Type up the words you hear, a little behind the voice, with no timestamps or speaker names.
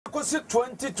kosi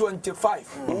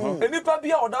 2025 enipa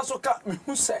bia oda so ka me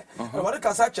hu se e wori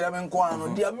kasa kire me nko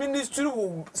ano their ministry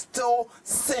will still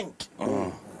sink.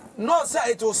 Not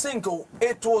say it will sink,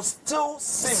 it will still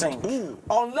sink.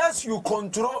 Unless you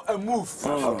control a move.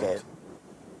 Okay.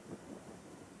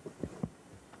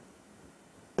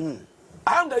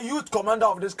 I am the youth commander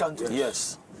of this country.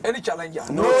 Yes. Any challenger?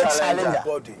 No challenger.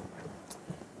 Body.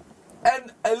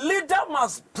 And a leader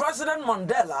must, President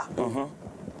Mandela,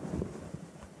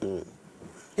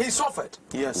 he suffered.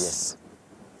 Yes.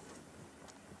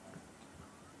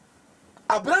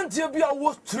 Abrantia bia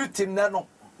was treating nano.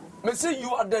 Me say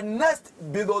you are the next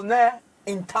billionaire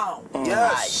in town.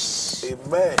 Yes.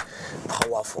 Amen.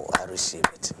 Powerful. I receive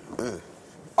it.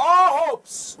 All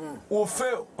hopes will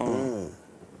fail.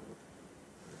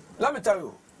 Let me tell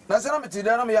you. Now say me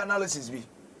today na me analysis be.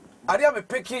 I dey me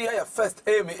pick here first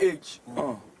aim age.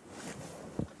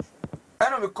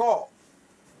 And me call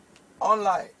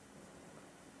online.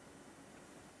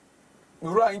 Me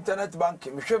run internet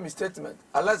banking. Me show me statement.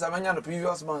 Unless I mention the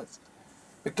previous months.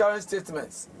 The current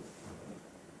statements.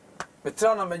 Me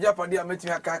try na me japadi a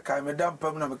metimi akaka me dam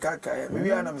pam na me kaka me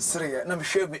wi na me sere na me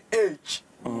hwe me age.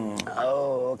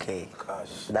 Oh, okay.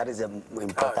 Gosh. That is an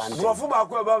important thing. Brofo ba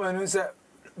ko ba manu say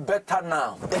better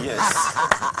now. Yes.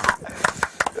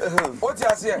 What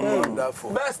you say?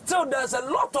 Wonderful. But still there's a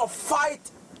lot of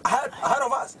fight ahead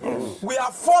of us. We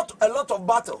have fought a lot of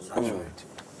battles. That's right.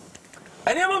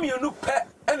 And yama me no pe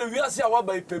and we are say wa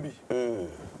ba ipebi.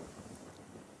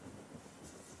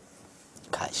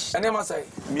 Cash. And yama say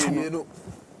me no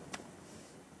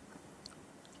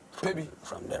pebi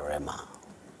from the Rema.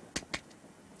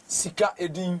 Sika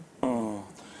edin.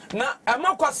 Na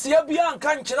amakwase bia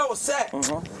anka nkire wo se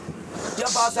ya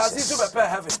ba asasi to be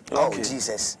heaven. Oh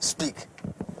Jesus, speak.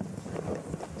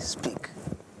 Speak.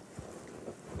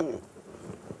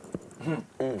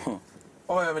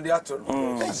 Oh ya me dia to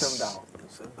send down.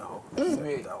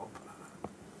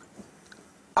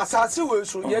 Asasi we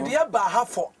so ye dey ba ha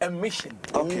for a mission.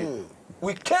 Okay.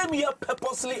 We came here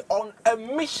purposely on a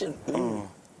mission.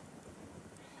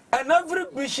 And every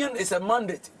mission is a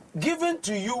mandate given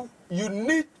to you, you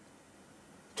need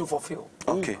to fulfill.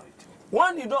 Okay.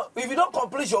 One, if you don't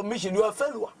complete your mission, you are a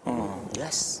failure.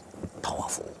 Yes.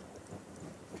 Powerful.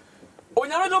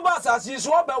 Onyame do ba asasi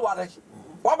so ba ware.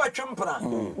 Wa ba twempra.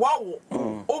 Wa wo.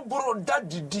 Obro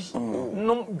dadidi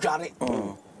num dware.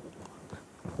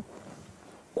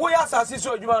 Wo ya asasi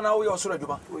so adwuma na wo ya osoro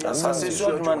adwuma. Asasi so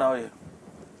adwuma na wo ya.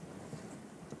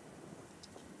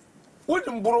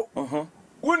 Wonim bro.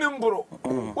 Wonim bro.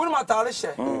 Wonim atare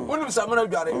hye. Wonim samana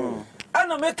dware.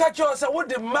 Ana me ka che o se wo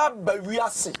de maba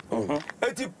wiase.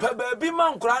 Eti pa ba bi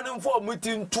man kura ne mfo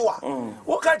muti ntoa.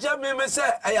 Wo ka che me se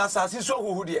ayasasi so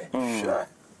huhu de.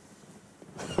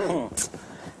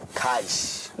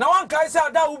 Kaish. Na wan kai se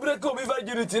ada wo break obi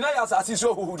virginity na ayasasi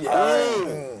so huhu de.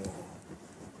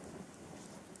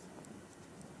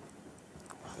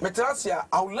 Metrasia,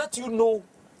 I will let you know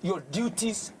your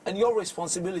duties and your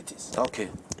responsibilities. Okay.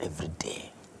 Every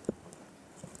day.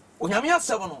 Onyame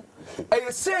asem no. I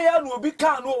say ya no obi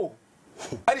kan no.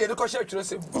 I dey ko share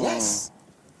twresem. Yes.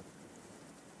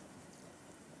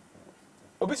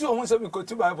 Obi si ohun se mi ko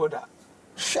tu Bible da.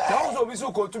 Sure. Now obi si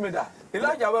ko tu me da.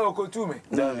 Elijah ba ko tu me.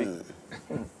 David.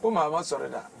 O ma ma sore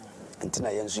da. Ntina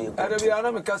yensu ye. Ada bi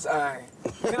ana me kasa ai.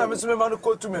 Tina me so me ma no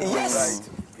ko tu me. Yes.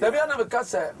 Da bi ana me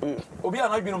kasa obi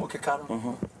ana dwene mo keka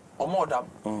no. Omo dam.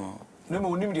 Ne me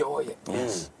onim de hoye.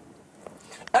 Yes.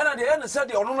 And the end said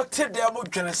the ono te de abo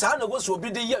dwene sa na go so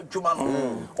obi de ye adwuma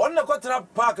no. On na kwatena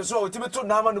park so otimi to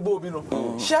na ma no bo obi no.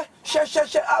 She go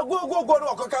no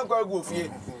okoka nko go fie.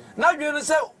 Na dwene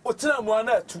se otena mu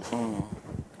ana atu.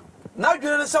 Na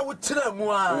dwene se otena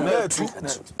mu ana atu.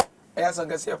 Eya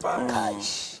sanga se pa.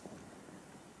 Kaish.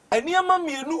 Eni ama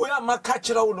mienu we amaka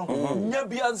kire wo no. Nya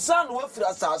biansa no afira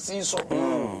asase so.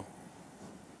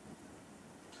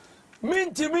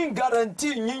 Minti min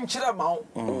guarantee nyin kire ma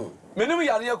wo. Menim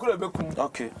yare yakura bekum.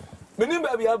 Okay. Menim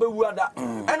ba bia bewu ada.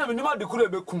 Ena menim ade kura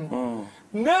bekum.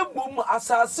 Na bom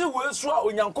asase we so a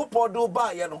onyankopɔ do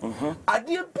ba ye no.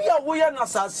 Ade bia wo ye na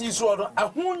asase so no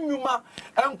ehun nnwuma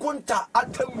enkonta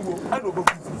atamuo ana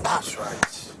obeku. That's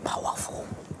right. Powerful.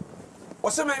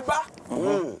 Ose me ba.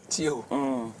 Tio.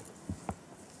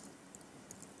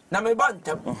 Na me ba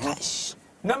ntam. Kaish.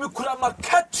 Na me kura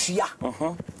makatua.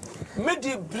 Me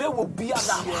di bre wo bia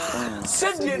na.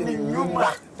 Said ye ni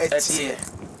nnwuma etie.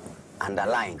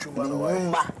 Underline.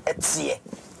 Numa etie.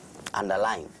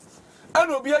 Underline.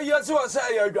 And obi ayi se was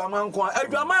say adwama nko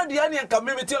adwama de ane nka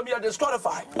me meti obi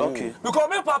disqualify. Okay. Because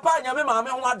me papa anya me ma me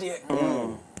ho ade.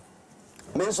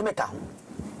 Me nso me ka ho.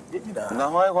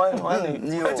 Now why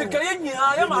Tikaya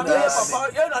nyina ya ma ya papa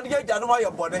ya na ya janu ma ya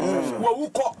bone wo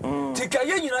wuko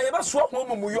tikaya nyina ya ba so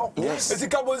momuyo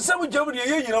etika bonsam jamu ya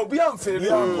nyina obi amferi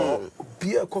anko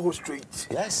obi e ko straight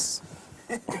Yes.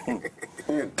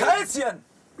 Kaisian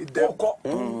oko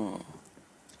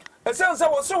esense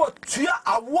wo so tua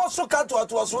awo so ka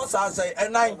to so saasai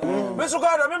enan me so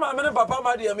ka da me ma me papa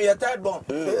ma de me ya third born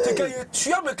tikaya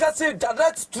tua me ka say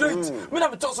direct straight me na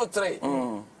me to so 3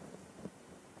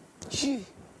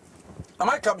 Am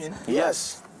I coming?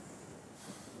 Yes.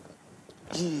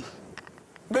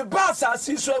 Me boss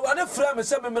asi so I dey frame me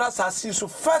say me mra asi so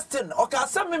first thing o ka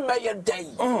say me meye day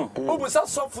o bu sa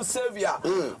so for savior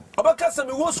o ba ka say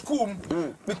me wo school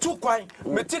me tu kwan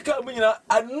me tika me nyina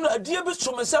adie bi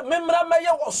so me say me mra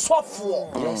meye wo sofo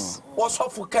yes wo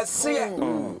sofo kase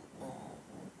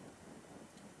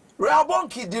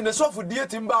Rabonki di ne sofo die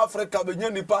timba Africa be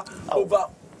nya nipa over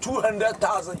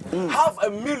 200,000 half a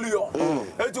million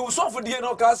et you suffer the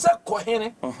no ka say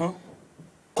kohene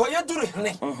koyeduru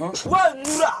hene when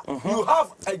you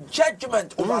have a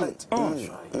judgment over it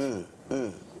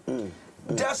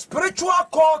the spiritual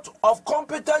court of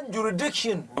competent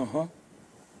jurisdiction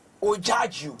will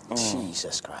judge you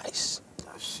Jesus Christ.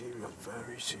 that's serious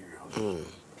very serious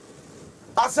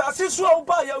asasi so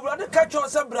oba ya urade catch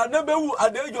yourself bra na bewu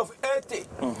at the age of 80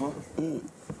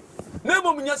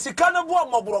 Nemo munya sika na bo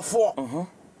amaborofo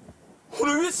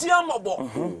huru wisi amabo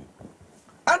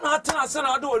ana atena se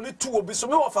na ade woni tu obi so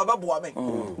me wo fa beboa me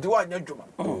de wa anya dwuma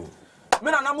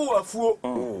me na na mo wafuo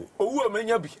owu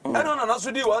amenya bi eno na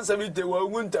naso di 170 wa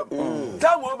wuntam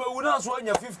tam wo bewu na so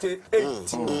anya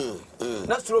 58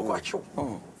 na stroke acho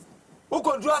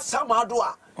ukondu asama ado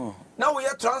a na we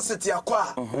transit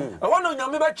yakwa I want to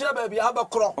nyame be kire ba bia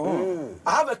abekro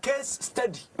I have a case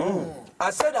study I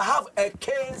said I have a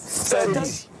case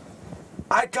study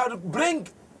I can bring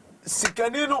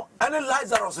Sikanino and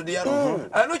Lazarus there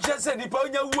and no just say nipa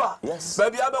nya wu a ba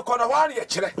bia abekro na wan ye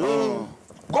kire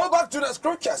go back to the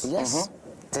scriptures Yes.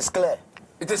 It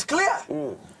is clear.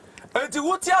 And to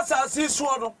what ya say so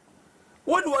no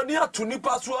what do near to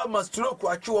nipa so must stroke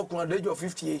achiwo kun at the age of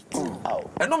 58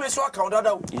 and no me so account that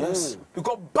Yes.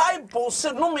 because Bible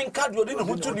said no men card you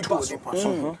didn't to nipa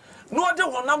so no other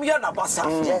one am here na basa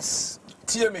Yes.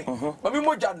 tie me mami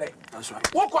moja ne That's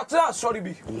right. what kwatra sorry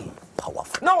bi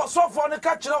Powerful. na wo so for ne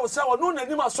ka kira wo say wo no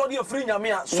nanim asori afri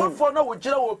nyame a so for na wo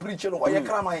kira wo preach no wo ye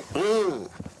kraman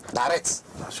Direct.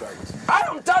 That's right. I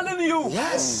am telling you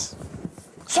Yes.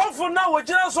 so for now we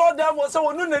just saw them was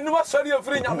so no nanim asori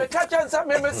afri nyame ka kira say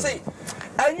me say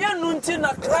anya no nti na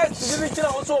Christ bi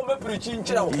kira wo so wo preaching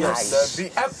kira wo Yes. e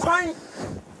kwan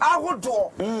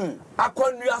agodo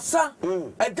akwanuasa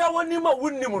eda woni ma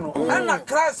wonnim no na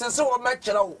Christ se wo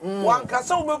mekira wo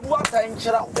wankasa wo mebu atan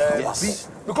kira wo Yes.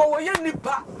 because we ye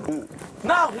nipa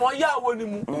na ho ya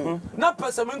wonimu na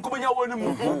pese me nkonya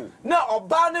wonimu na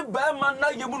oba ne ba ma na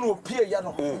yemu no opie ya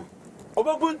no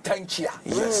obebu ntankia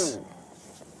Yes.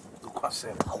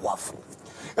 Powerful.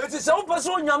 it is so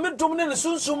person nyame dom ne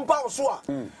sunsum pa so a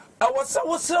awasa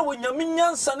wosra wo nyame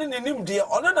nyansa ne nim de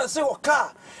ona na se wo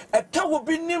ka e ka wo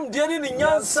bi nim de ne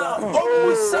nyansa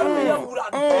o sami ya wura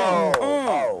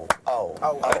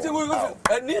ati go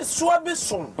ani so abi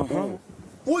som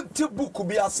wo ti book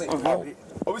bi ase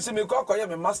obi se me ko akoye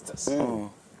me masters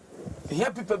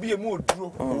here people be mu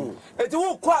oduro eti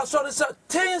wo ko aso ne say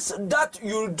things that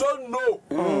you don't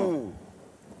know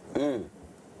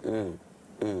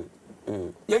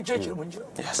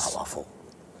Yes. Powerful.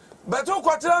 But you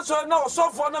quarter so now so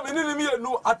for na me ni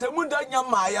enu atamunda nya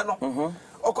maaye no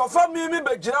okofa mi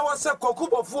be gira wo se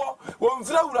kokubofo wo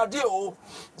mfira urade o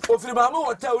ofiri ma me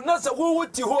hotel na se wo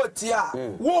ti hotel a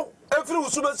wo efiri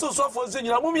usu be so for se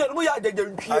nyina mu ya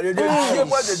adagantwie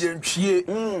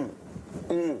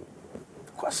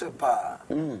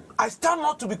I stand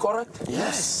not to be corrected.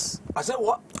 Yes. I said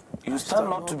what? You stand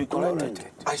not to be corrected.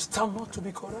 I stand not to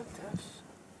be corrected.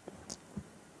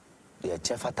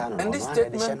 And this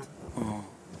statement,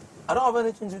 I don't have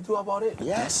anything to do about it.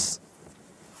 Yes.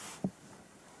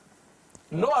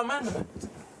 No amendment.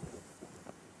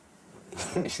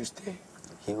 It should stay.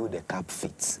 He who the cap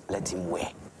fits, let him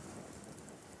wear.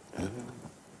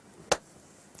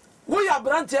 We are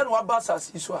branch and what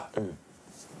bassas is what?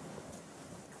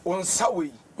 On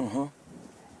Sawi.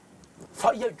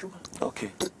 Fire you.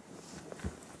 Okay.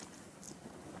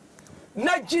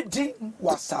 Najidi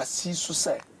was a sea so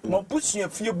say. Mo pushing a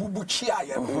few bubu chia.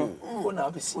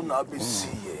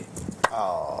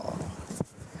 Oh.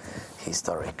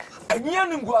 Historic. And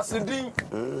Yanim was a ding.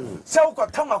 So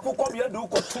got Tamako come here do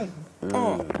cotum.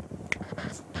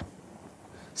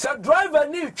 So driver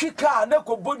need Chika and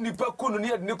Neko Boni Pekun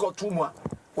near Nico Tuma.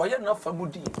 Why na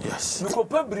famudi? Yes. Miko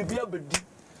pa bribia bedi.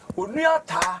 Onu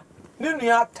ata, ni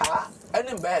nu ata,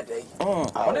 eni bede.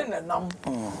 Oni nenam.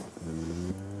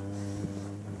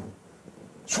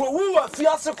 So who was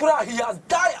fiase kura, he has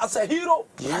died as a hero.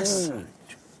 Yes.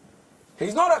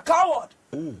 He's not a coward.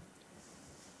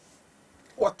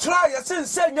 What try, I say, you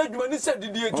said,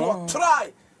 did you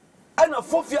try? And a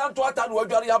fofia to attend what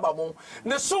you are about.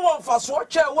 The so one for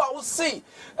swatch, I will see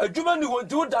a human who will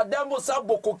do that demo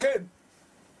sabo cocaine.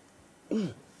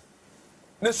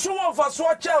 The so one for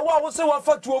swatch, I will say what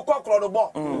for 2 o'clock on the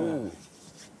ball.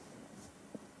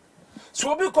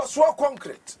 So because what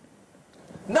concrete.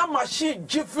 Na machine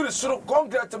jiffy suru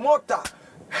concrete mortar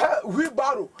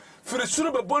wheelbarrow for the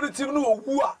suru be body team no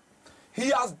owua. He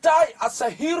has died as a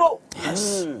hero.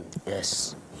 Yes.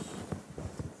 Yes.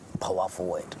 Powerful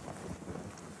word.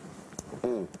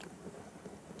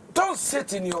 Don't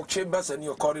sit in your chambers and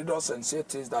your corridors and say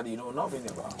things that you know nothing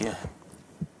about. Yeah.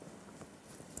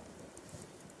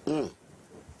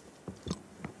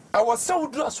 I was so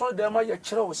dressed for them. My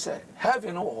child said,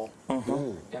 "Heaven or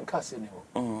young cousin,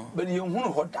 but you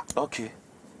won't that." Okay.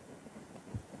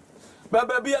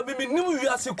 Baby, I mean, you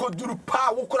as you could do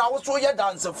power. What could I was so your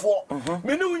dancer for?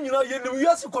 Me know you know you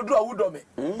as you could do a wood on me.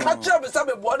 Catch up with some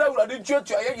border who didn't church.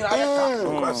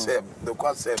 The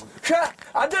concept.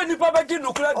 I didn't papa get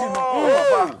no credit.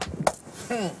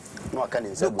 No, I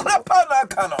can't say.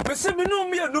 Me say me know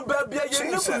me no baby.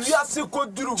 You know you as you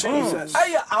could do.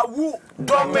 I will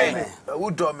domain.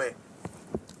 Who domain?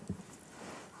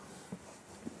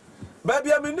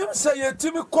 Baby, I mean, say you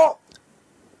to me call.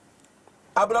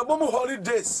 Abrabomu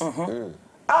holidays.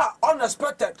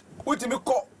 Unexpected. With me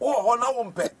call. Oh, na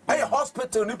wumpe. A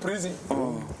hospital ni prison.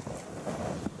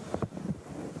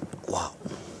 Wow.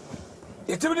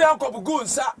 Yetimi anko bugu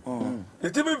nsa.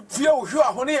 Yetimi fie wo hwe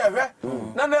ahone yehwe.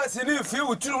 Na na si ni fie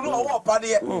wo turu no wo pade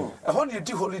ye. Ehon ye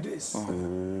di holidays.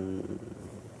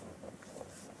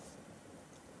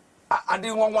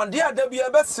 Ade wonwande ada bia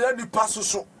be sra ni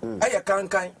pasoso. Eye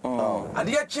kankan.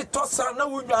 Ade ye chi tosa na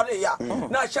wo nware ya.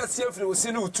 Na ahya se afiri wo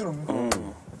si ni uturu.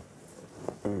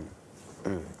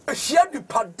 Ehia di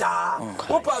pada.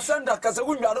 Wo pasanda kasa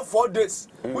wo nware 4 days.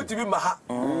 Wo tibi maha.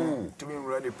 To be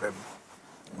ready, Pep.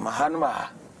 Mahanma.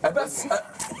 Ebes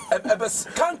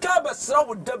kanka besra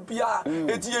wo da bia.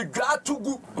 Eti ye dwa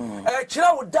tugu.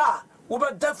 Kira wo da. We be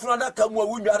definitely na kamu a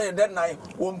nware den nan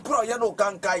wo mpro ye no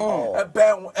kankai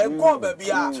eben enko ba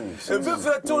bia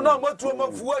efefetu na matu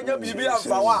mafu anya bibi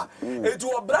amfa wa eti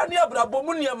obra ne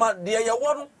abrabom niema de ye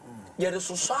wo no ye de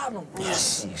soso no.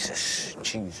 Yes,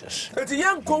 Jesus. Eti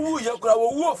yanko wu ye kura wo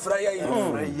wu ofra ye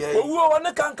wo wu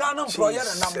wona kankan no mpro ye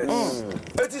nam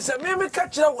eti se me ka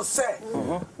kire wo se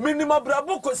minima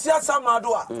brabo kosi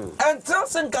asamado a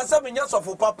entrance nkasa menya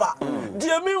sofo papa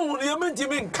die mi hu ye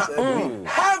mentimi nka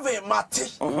heaven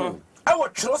mate I will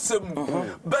trust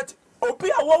him but obi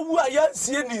a wo wu a ya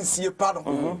sie ni sie pa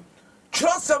no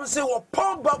trust him say wo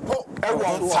pon bapo e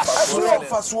wo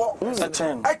faso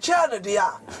a chana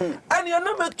dia and you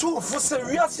number 2 for say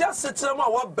wiase asetrem a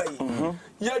wo bai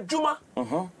ya djuma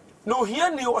no hia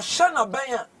ni o hya na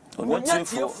ban a wonya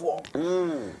tiefo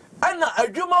ana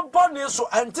adwuma bone so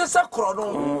antesa kro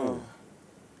no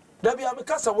da bia me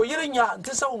kasa wo yire nya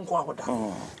antesa wo nko ahoda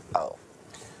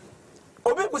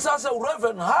obi kusa say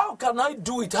Reverend, how can I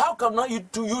do it? How can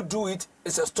you do it?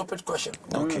 It's a stupid question.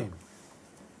 Okay.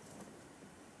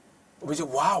 We say,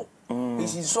 wow,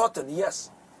 he's insulting, yes.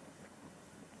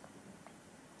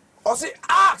 Or say,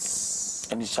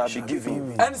 ask, And it shall be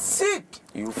given. and seek.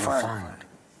 You find.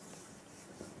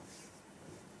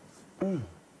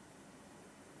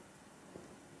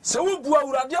 So we bua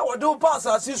urade a wode pass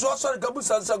as so sorry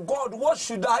kabusa say, God, what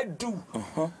should I do?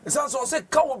 It sounds so say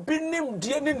ka obi nim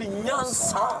de ne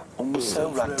nyansa.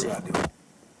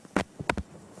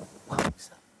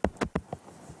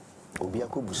 Obi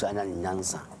akobusa nya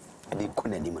nyansa. Ade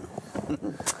kunani no.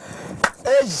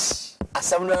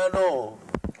 Asam no.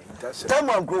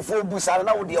 Tama nkrofo busa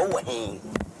na wo de wo he.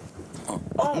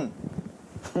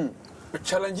 The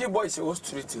challenging boys was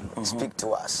treating. Speak to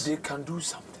us. They can do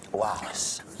something. Wow.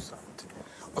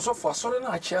 Also for sorry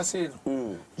na chia say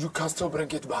you can still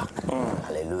bring it back.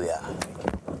 Hallelujah.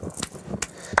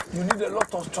 You need a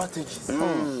lot of strategies.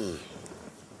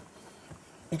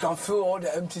 You can fill all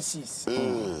the empty seats.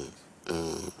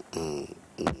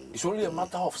 It's only a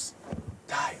matter of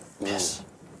time. Yes.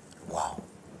 Wow.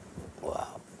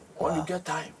 When you get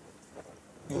time,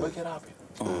 you make it happen.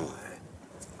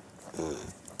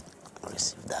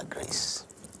 Receive that grace.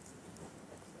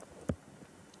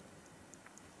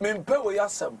 Mimpe we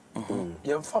yasem.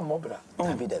 Yemfa mobra.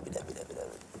 David.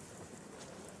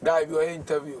 Guy, you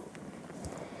interview.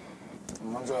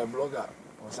 Manzo a blogger.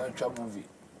 was a movie.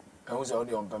 I was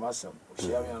only on Pamasam.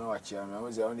 She had me on watch. I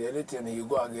was only anything you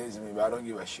go against me, but I don't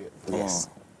give a shit. Yes.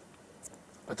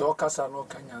 But all Casa no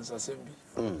Kenyans assembly.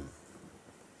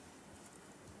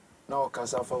 No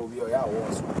Casa will be your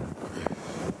was.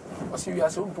 I see you are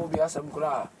so poor, be some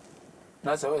cry.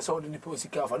 That's how I saw the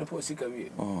Posica for the Posica.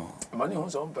 Money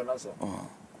was on Panasa.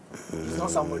 It's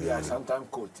not somebody I sometimes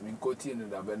quote. Me quoting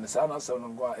that, but the son of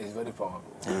Sonogua is very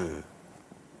powerful.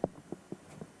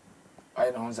 I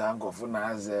know I'm going for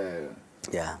as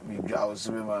yeah. Me browse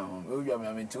with my home. Maybe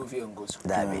I'm in 2 feet and goes.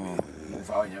 That be If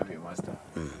I have a master.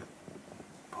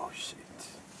 Bullshit.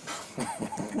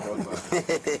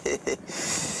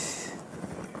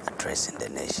 Addressing the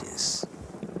nations.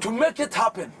 To make it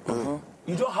happen,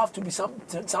 you don't have to be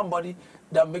somebody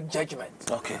that make judgment.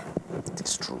 Okay.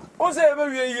 It's true. Once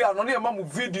every year, I don't hear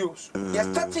videos. Yes,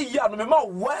 30 years, no matter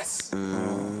worse.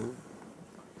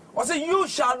 I say, you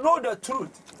shall know the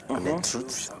truth. The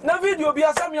truth. Na video be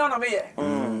asami ana me ye.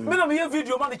 Me na me ye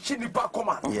video man chini pa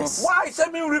koma. Yes. Why say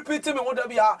me repeating me wonder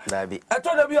be a. That be. I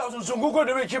told them be asunsungu ko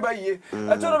de be chiba ye.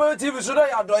 I told them TV so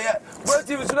ya doye. We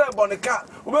TV so ya bonika.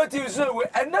 We TV so we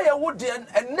and na ye wodi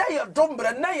and na ye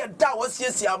dombre na ye da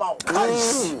wasiesie ama.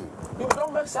 You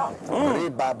don't mess up.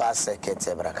 Baba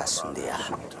sekete brakasundia.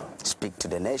 Speak to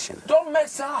the nation. Don't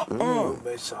mess up. Don't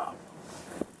mess up.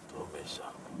 Don't mess up.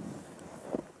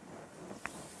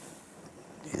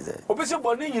 Obese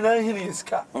boni nyina hini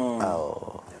iska.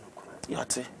 Oh.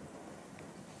 Yate.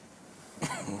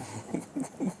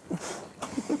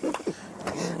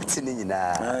 Tini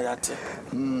nyina. Yate.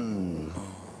 And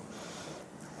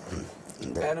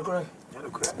correct.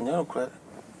 No credit.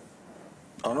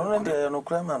 Oh, no, no,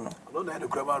 crema. No, no,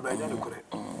 crema, but no credit.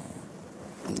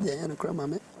 Yeah, no crema,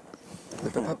 me. The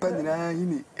papa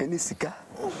didn't any sika.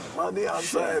 Oh, money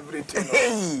answer everything.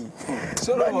 Hey!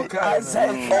 So no Answer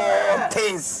all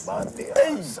things. Money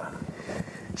answer.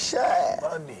 Share.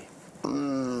 Money.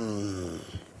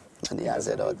 And he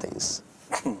answered all things.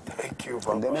 Thank you,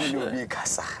 And then Papa. you'll be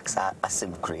Kasa,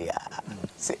 Asim Korea.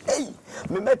 Say, hey,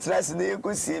 me met rest in the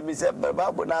Ecosi, me said,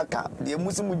 Babonaka, the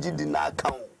Muslim did not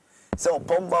count. So,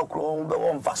 Pomba Chrome, the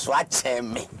one for swatch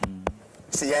me.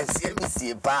 See, I see me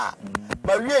see a bar.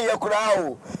 But we are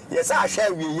crowd. Yes, I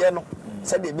shall be yellow.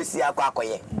 Said the Missy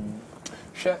Aquacoye.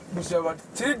 Share, Mr.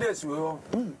 3 days we will.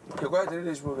 You got 3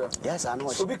 days program. Yes, I know.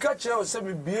 So we catch you, say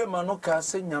me be a manoka,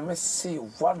 say Yamesi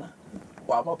one.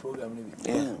 Wama program.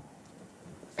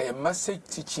 A message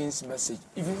teachings message,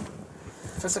 even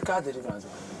physical deliverance.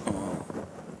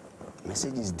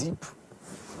 Message is deep.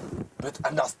 But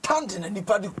understanding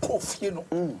anybody cough, you know.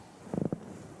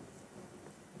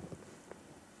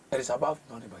 It is above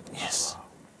anybody. Yes.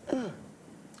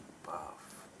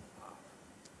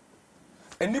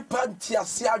 And Nipan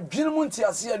Tiasia, Gilmun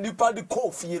Tiasia, Nipadi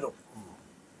cough, you know.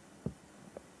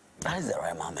 That is the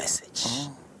Rama message.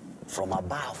 From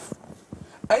above.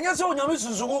 And yes, when you miss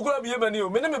to go grab your menu,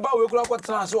 many about we could have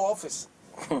transfer office.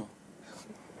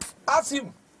 Ask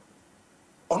him.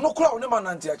 Or no crowd, no man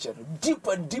anti deep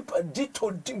and deep and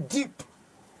deep.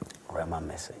 Rama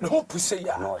message. No pussy,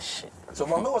 No shit. so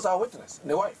Mama was our witness,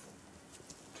 the wife.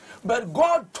 But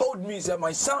God told me, he said,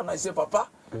 my son, I said, Papa,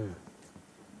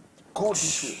 go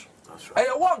this way. That's right. And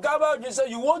you walk about, you say,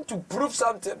 you want to prove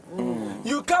something.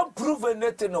 You can't prove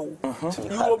anything. No.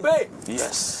 You obey.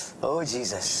 Yes. Oh,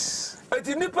 Jesus. But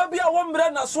in Nipa be a 1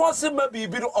 brand as one same maybe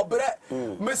be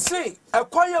obre. Me say, a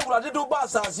quiet blood do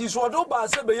bass is what do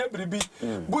bass a baby.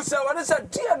 Busa, when I said,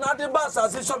 dear, not the bass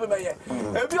as is some may.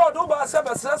 If you do bass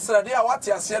a sister, dear, what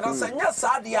you say, and say, yes,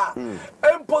 Adia.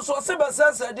 And Posso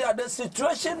says, the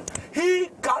situation, he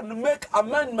can make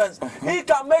amendments, he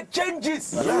can make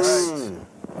changes. Yes.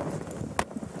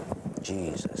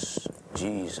 Jesus.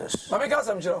 Jesus. Mamika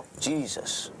some show.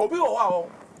 Jesus. Obi wow.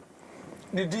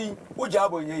 Nidi,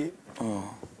 Ujabo ye.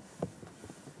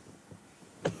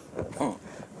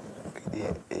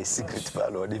 A secret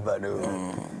fellow, the bano.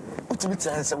 What we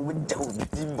answer with the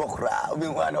Bokra, we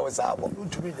want our sabo.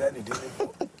 To me, Daddy did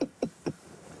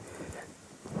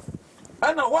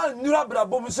And I want new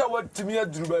Abrabom say what to me a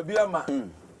Drubabiama.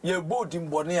 Ye boat in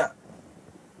Bonia.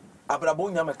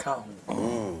 Abrabonia Macau.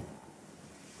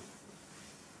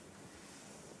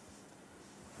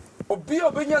 Obi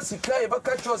obenya sika e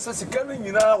baka cho se sika no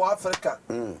nyina wa Africa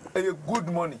e good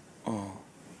money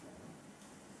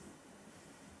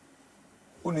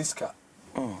uniska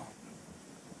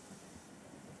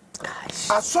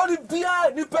asori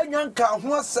bia nipa nyanka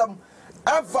ho asem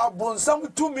eva bonsam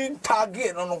tumi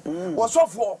ntage no no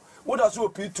wosofo woda so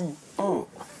P2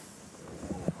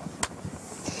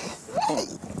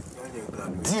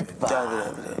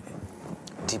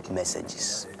 Deep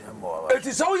messages. It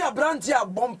is all your branch here,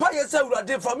 Bompa, yes, I would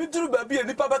have for me to be a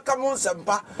nipa come on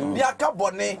Sampa, the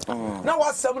Acabone. Now,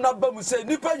 what some number will say,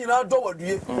 Nipa, you know, do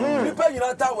you, Nipa, you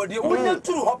know, tower, you wouldn't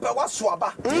to hop a was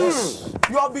swabba.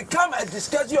 You have become a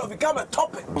discussion, you have become a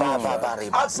topic.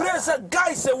 I pray, sir,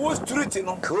 guys, a worst treating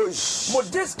on Kush.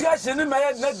 But discussion in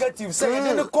my negative, saying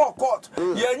in the court,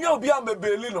 you know, beyond the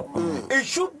Bellino. It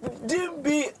should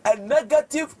be a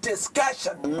negative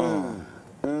discussion.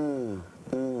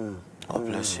 God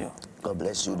bless you. God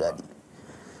bless you, Daddy.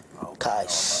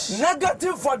 Cash.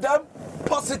 Negative for them,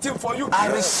 positive for you. I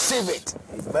receive it.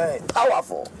 Amen.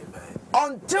 Powerful.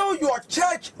 Until your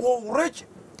church will reach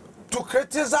to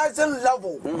criticizing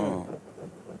level.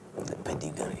 The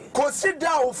pedigree. Consider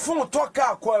our phone talk.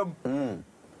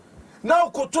 Now,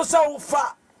 Kotosa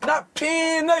Ufa, that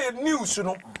pain news, you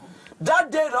know.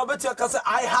 That day, Robert,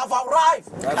 I have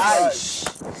arrived.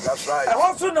 That's right. I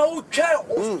also know chair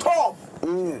of storm.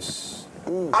 Yes.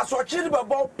 As what you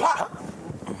about pa.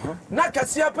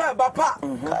 Nakasia pa bapa.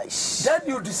 Then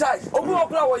you decide.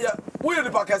 We the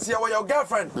Pakasia or your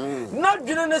girlfriend. Not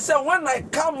gonna say when I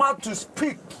come out to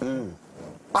speak.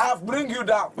 I have bring you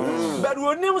down. But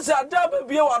when you say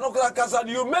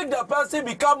you make the person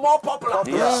become more popular.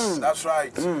 Yes, that's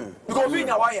right. Because being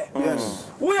a wire. Yes.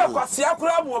 We are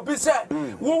Kwasiakura will be said.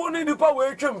 We will need the power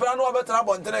to trim Brano better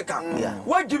about Teneka.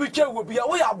 What give it will be?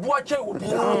 We are watching will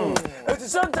be. At the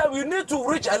same time, you need to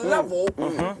reach a level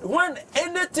when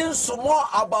anything small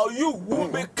about you will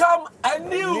become a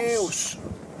news.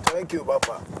 Thank you,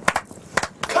 Papa.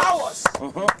 Cowards.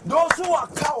 Those who are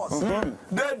cowards,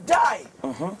 they die.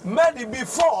 Maybe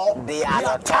before they are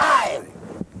the time.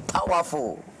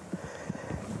 Powerful.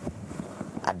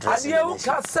 Addressing the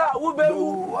nation.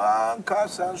 One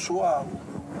casa swab.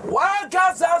 One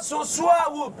casa so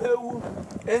swab.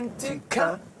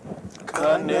 Entika.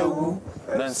 Kanewu.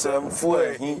 Then some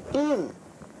for he.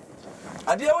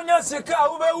 Adia unya sika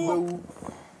ubewu.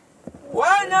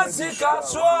 Wanya sika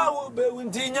swab.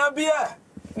 Untinya bia.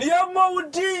 Niyama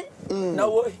udi. Na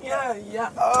wo ya.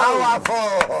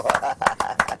 Powerful.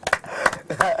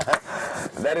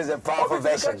 That is a powerful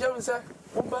version.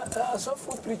 So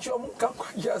for preacher,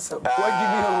 yes,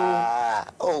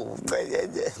 oh,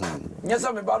 yes,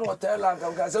 I'm about to tell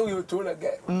you, so you told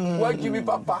again. Why give me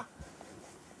Papa?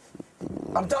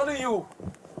 I'm telling you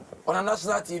on a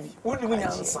national TV. Wouldn't you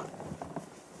answer?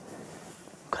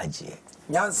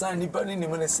 Yansa, Nippon in the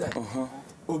minister.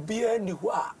 Obia and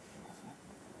Niwa.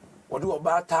 What do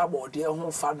about Tabo, dear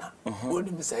home fanner?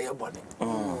 Wouldn't you say about it?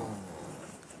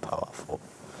 Powerful.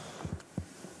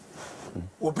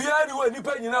 Obia and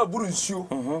Nippon in our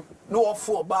Burunsu. No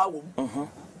for Bow.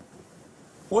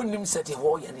 Wouldn't him set a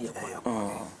whole year.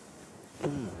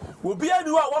 Obia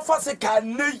do our first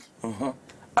can nay.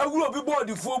 I will be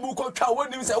body for book or cow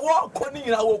when him say, walk on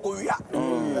in our Korea.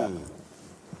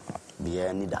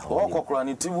 Yeah, need a walk around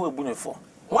it to Bunifo.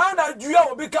 Why not you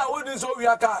have become what is all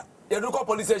your car? You look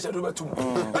police station over to me.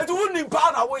 But you wouldn't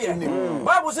pound away.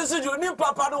 Bible says you need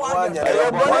Papa no one.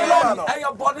 And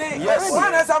your body. Yes,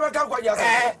 one has ever come for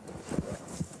yourself.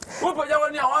 Who put you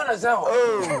on your one as well?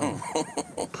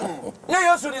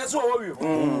 Yeah, you should so you.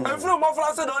 And from my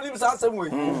friends on him, some way.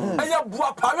 And your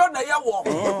power,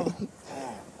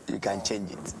 you can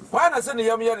change it. Why not send the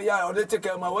young or they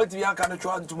take my way to young kind of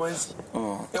try to months?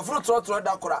 Your fruit trot to a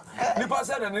dakora. Nipa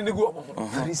said and in the go.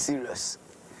 Very serious.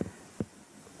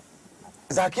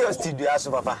 Zacchaeus did the ass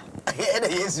of Papa.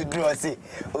 Yes, you do. I say,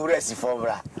 oh, rest for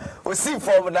bra. We see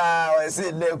from now. I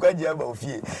say, no, quite about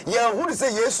you. Yeah, who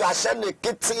say yes? I shall the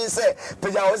kitchen say,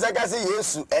 but I was like, I say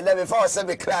yes, and then before I said,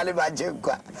 the clan by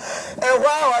Jinka. And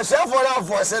wow, I shall for now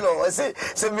for sale. I say,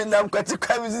 send me now, got to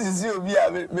come with you.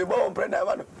 Me won't print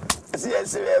that. See, I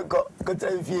say, go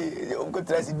to you, go to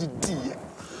the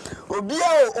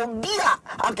Obia,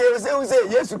 I can say,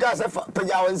 yes, you guys have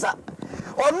Pajawansa.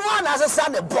 Or no one has a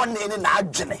son a bonnet in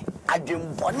an journey. I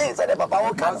dream bonnet, said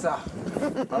Papa. Cancer.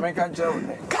 I can't tell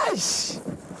you. Cash.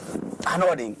 I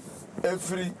know it.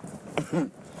 Every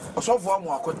so far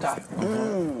more good time.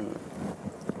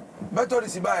 Better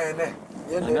is by a neck.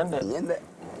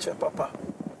 Papa.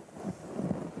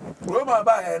 Roma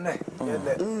by a neck.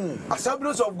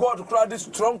 Assemblies of God crowd this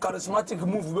strong charismatic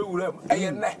move with them.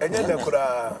 A neck. And then they could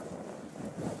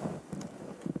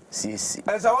see.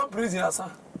 As I want prisoner,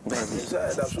 sir. The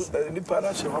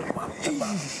parents of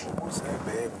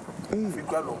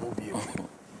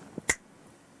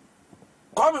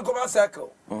come and come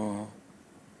circle.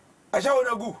 I shall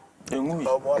not go.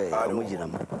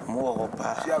 More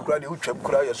glad you trip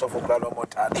cry yourself for Grandma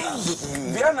Montana.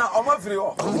 Vienna, I'm a free.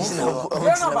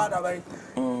 Vienna, by the way.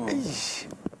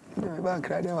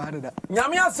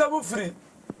 Yamia, some free.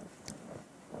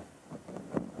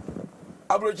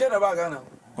 abroje na ba Ghana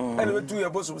ene betu ye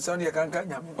bosom san ye kanka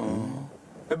nyame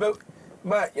ebe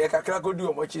ma ye kakra ko di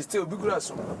o mo chi still bi kura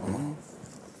so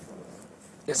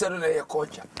ye said na ye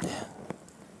culture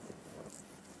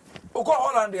uko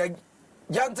Holland ya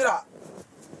jantra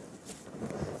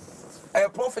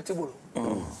profitable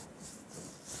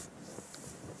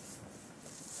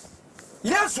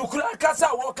yes ukura kasa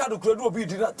wo ka do kura do obi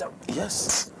di that time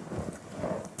Yes.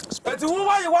 but who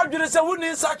why you want to say who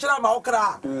need such na ma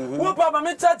okra who pa ma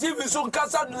meta TV so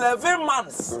kasa 11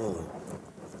 months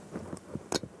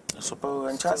Super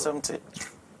and chat something.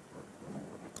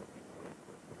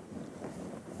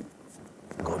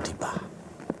 Go deeper.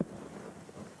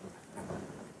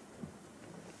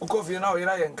 uko fi na o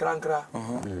ira yen krankra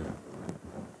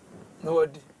no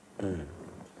wadi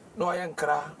no yen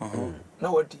kra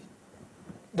no wadi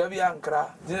dabi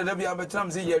ankra dina dabi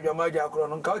abetam ze ye adwama agya akro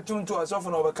no nka tuntu asofo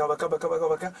no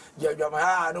baka ye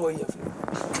adwama no ye fi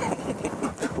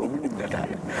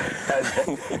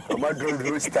Oma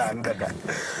do stand that.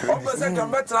 o be se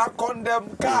kan betra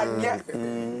condemn ka nye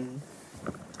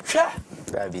hwe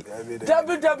Dabi.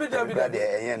 dabi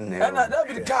ena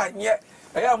dabi ka nye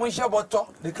eya mo hye boto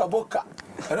de kaboka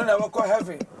eno na wako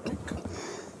heaven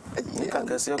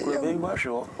Kaka se ko be ba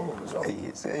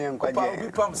hwe. Say en pa kwaje.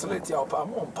 obi pam select ya pa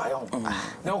mo mpa yo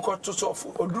na ko to so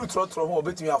oduru trotro mo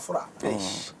obetumi afora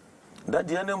That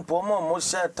the end pomo mo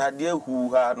sha tade hu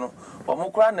ha no.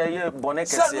 Omo kra na ye bone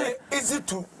kese. say easy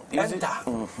to enter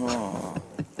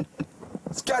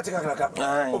skati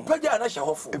kakaka opaja na hye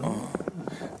hofo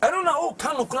eno na o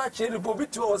kan no kra chere bo bi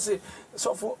tu o se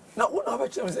sofo na wo na ba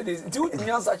chere se ti wo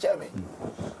nyansa chere me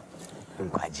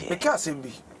Kwaje. me ka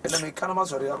sembi ena me kana ma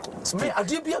sori akọ me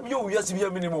ade bia me o wiase bia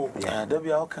minimo Yeah, that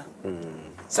be okay.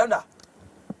 Sanda,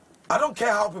 I don't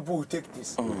care how people will take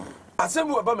this. I say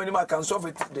more about I can solve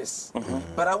it this.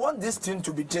 But I want this thing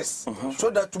to be this.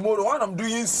 So that tomorrow when I'm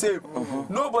doing same,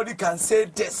 nobody can say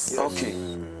this. Okay.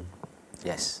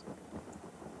 Yes.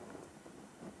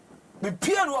 Me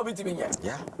pia no abi timi nya.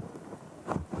 Yeah.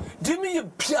 Di me ye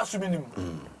pia so minim.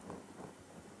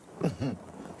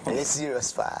 It's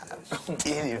serious far.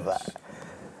 Iriva.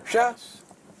 Hwa.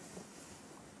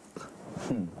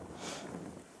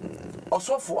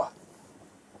 Osofo a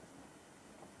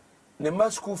ne ma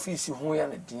school fees ho ya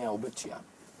ne din a obetua.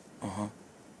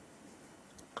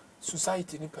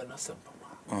 Society ni pe na sempa.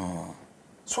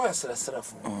 So ya sere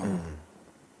fo.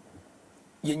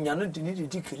 Ye nyano di ni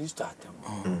di Kristo atam.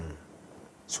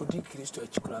 So di Kristo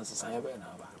achikura nsesan ya be na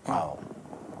ba. Wow.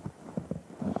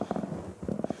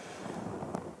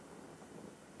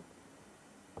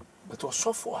 But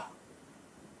osofo a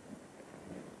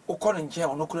ukọ ne nche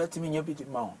ono kura timi nya bi di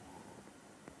ma ho.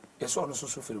 Yeso ono so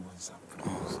fere bonsa.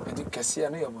 E di kase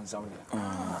na ye bonsa ya.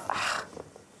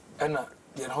 Ena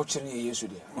de na ho kire ye Yesu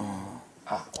dia.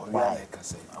 Oria na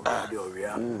kase.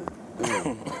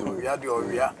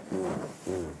 Oria.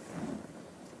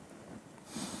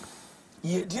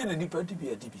 Ye die na nipa di bi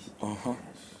adibi.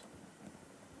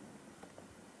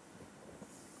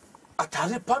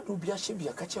 Atare pa do bi ahye bi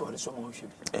aka che wale so ma ho hwe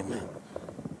bi. Amen.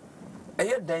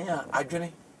 Eye dan a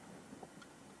adwene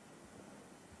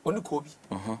oni ko bi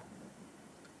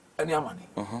ani amane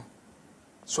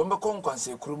so mbe kon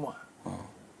kwanse kurumu a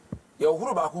ye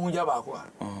ohuru ba ko hu ja ba ko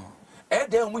a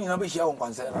dan mu nyina be hia won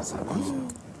kwanse na sa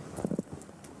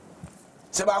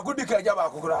se ba ko dika ja ba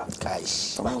ko kura Kai.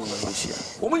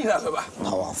 o mu nyina be ba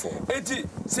Powerful. enti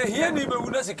se hia ni be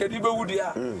wu na se kadi be wu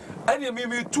dia ani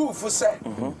mi tu fu se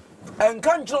en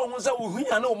kan jiro ho se wo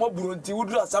hia na o maburo nti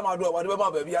wudu asamado a wade be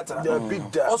ma ba bi atara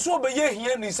oso be ye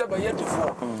hia ni se be ye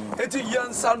defo eti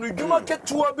yansa no dwuma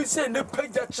ketua bi se ne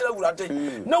pagya kire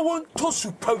wurade na won to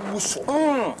super muso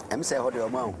Em say ho de o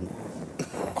ma hu.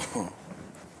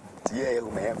 Tie e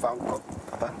me fa nko.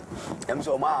 Papa. Em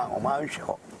so o ma nhwe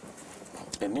ho.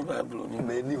 Any Bible ni.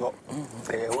 Me ni ho.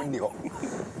 O ni ho.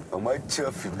 O ma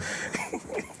chafim.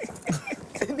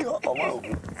 Ni ho o ma hu.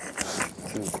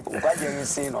 Kwaje yin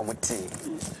sin no muti.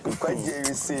 Kwaje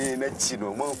yin sin na chi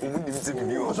no ma hu mu nim se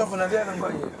bibi o. oso funa dia na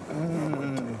ngwaye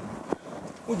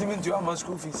udimi ntu ama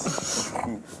school fees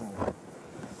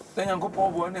dan yanko po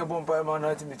bo na e bon pa ma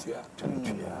na timitua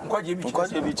nkwaje bi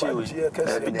Nkwaje bi chewe.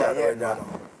 Bi da ya no.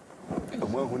 O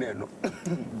ma hu na no.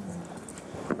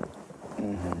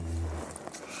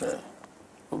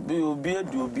 Obi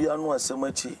adu obi anu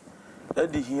asemachi.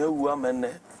 Edi hia wu amene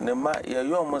ne ma ye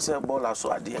yo mo se bola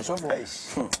so ade. oso fo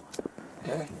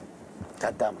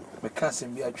Tatam. me ka se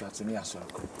bi atwa tini asoro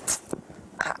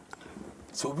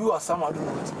so obi wa samado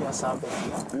no timi asamba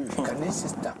ka ne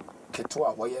sister keto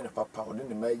a woye ne papa wo ne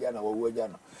maja na wo waja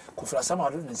no ko fra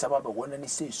samado ne nsaba ba wona ne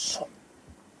sei so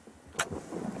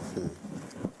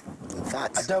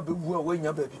Fat. Adabe wu we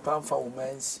nya baby pamfa wo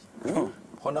mansi.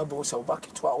 Honorable so back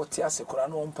to our tiase kora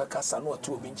no mpa kasa no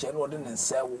to obi nche no de ne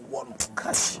nsa wo no.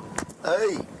 Cash.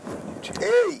 Hey.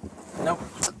 Hey. Na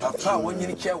papa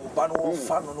wonyini che wo ba no wo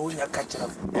fa no no nya ka kira.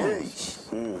 Hey.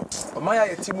 Omaya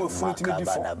yetimo fu timi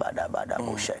bifo. Bada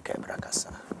o sheke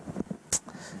brakasa.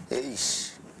 Hey.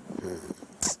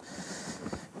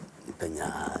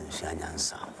 Penya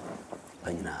shanyansa.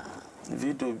 Penya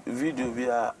video bi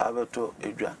a abeto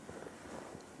edwa.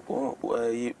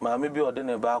 Maame bi ode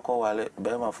ne ba akọ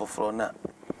be ma foforo na.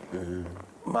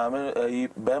 Maame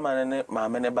be ma ne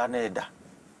maame ne ba na eda.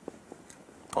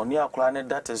 Oni akora ne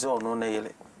da te se ono na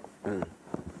yele.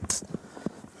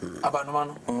 Abanoma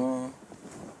no.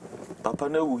 Papa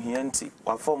na wu hianti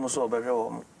wa form so obehwe wo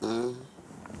mo.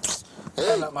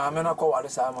 Ela maame na akọ ware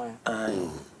sa man.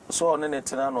 So one ne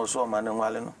tena no so ma ne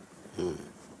nwale no.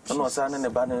 No sa ne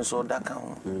ba ne so da kan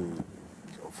ho.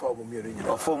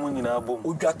 Form nyina bom.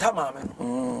 Odwata maame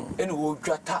no. Ene wo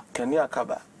odwata Kani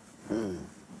akaba.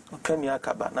 Kani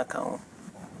akaba na kan ho.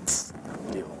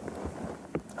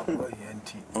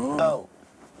 Oh.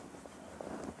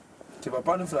 Ti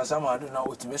papa no fra sama ado na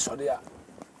otime so de a.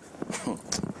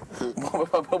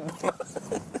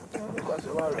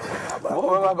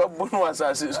 Baba bunu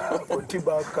asase.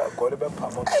 Kontiba ka kore be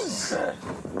pamo.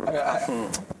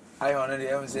 I on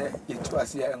the am say it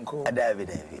was here enko. David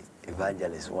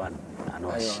Evangelist 1 and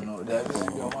all. I know David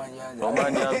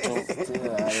Omanya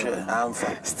to share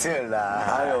amfa. Still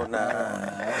Ayo na.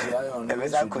 I on the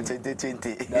best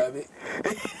 2020. David.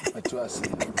 It was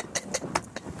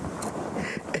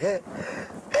Hey.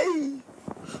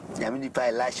 Yamini pa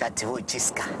Elisha Teho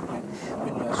Chiska.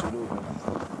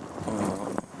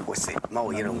 Wose ma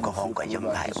wo yere nko honko yem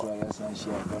Bible.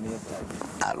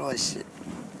 Aloshi.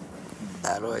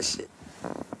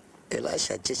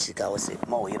 Elisha Chiska wose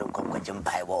ma wo yere nko yem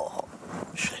Bible ho.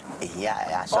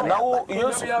 Yeah, so now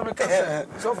you see am ka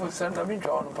so for center me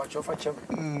twa on pacho fa chem.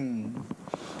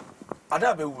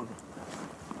 Ada be wu.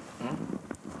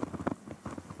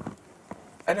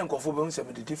 And then go be say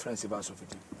the difference about so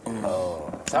fit. oh.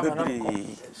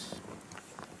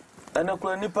 And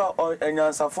akura nipa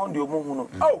enyansa fond yo mo hu no.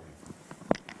 Oh.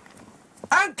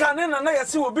 Anka ne na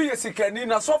yesi obi yesikani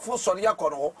na sofo sori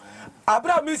yakono.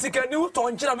 Abra mi sikani uto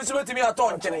nkyira mi sebetimi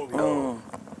ato nkyere.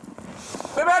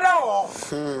 Bebe da o.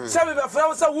 Se be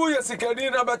fra se wu yesikani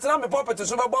na betra me property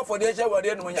so be bo for the eche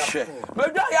wade no nya. Me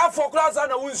dwa ya for class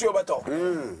na wunsi obeto.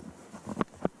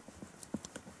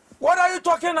 What are you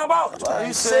talking about? What are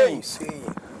you saying?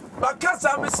 Because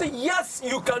I'm saying yes,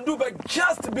 you can do, but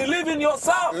just believe in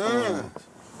yourself.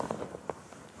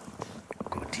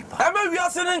 I mean, we are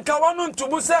saying Kawanun to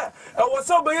Musa, I was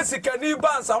so basic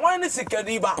Sikaniba, and one is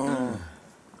Sikaniba.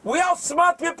 We have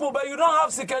smart people, but you don't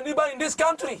have Sikaniba in this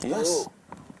country. Yes.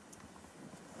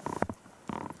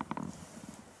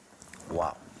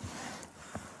 Wow.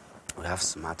 We have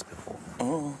smart people.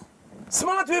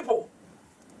 Smart people.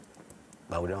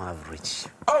 But we don't have rich.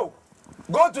 Oh,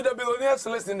 go to the billionaires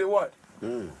list in the world.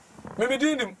 Maybe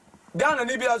him. Ghana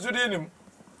ni bi azudi him.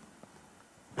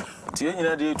 Tie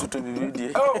nyina de tutu bibi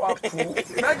die. Oh,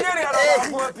 Nigeria na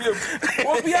afu apiem.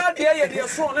 Obi ade ye de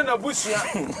so ne na busua.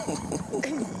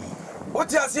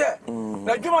 What you say?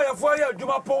 Na djuma ya fo ya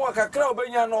djuma pon wa kakra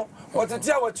obenya no. Otete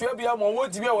a watua bia mo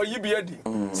wotimi a wayi bia di.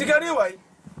 Sikari wai.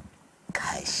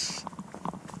 Gosh.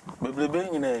 Beblebe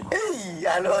nyina. Hey,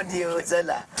 I know the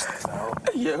Zella.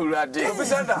 Ye urade. Obi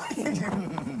sanda.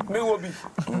 Me wo bi.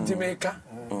 Ti me ka.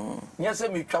 Nya se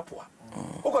me twapoa.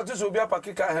 Oko to so obi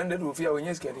apakeka 100 ofia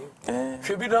onye sikari.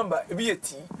 Hwe bi number e bi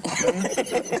yeti.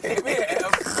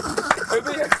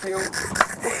 Ebi yeti.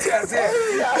 Yes,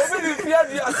 obi ni fia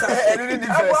di asa. Any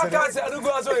difference. I can't say I don't go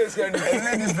as well as can.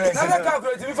 Any difference. Na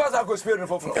calculate me fast I go spare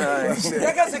for flow.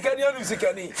 Ya ka sikani anu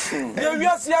sikani. Ye wi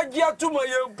ase agia to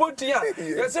my potia.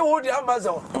 Ye say wo di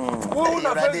Amazon. Wo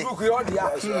na Facebook yo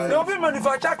dia. Na obi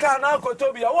manufacture car na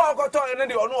akotobia. Wo akoto ene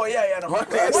de ono oye ye no. One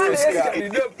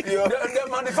the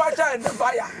manufacturer and the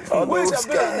buyer. Who is a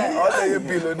billionaire? All the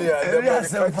billionaire.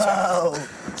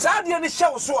 Sadia ni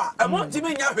show so a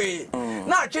montimi nya hwe.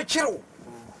 Na akekere.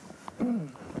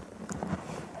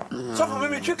 So for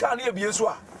me twika na ebie so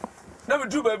a. Na me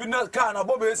do baby na car na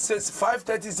bobe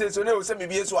 530 says so na o se me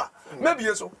bie so a. Me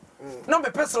bie so. Na me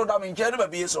petrol da me nche na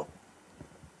bie so.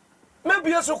 Me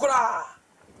bie so kura.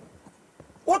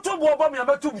 What to bo me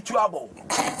abetu butu abo.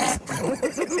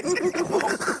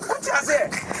 What you say?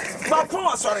 My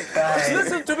phone sorry.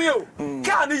 Listen to me o.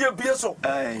 Car na ye bie so.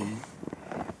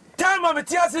 Time I'm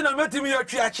teasing and meeting me a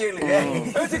chili.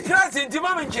 It's a class in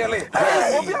Timam and Chile.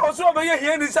 Obi also over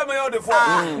here in the summer of the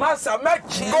phone. Master,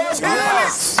 match.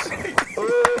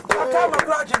 Come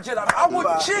crack in I would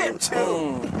cheat.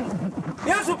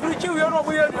 Yes, you preach you know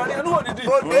we are and what did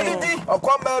you? Or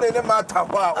come out in the matter.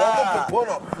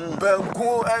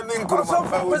 Benku and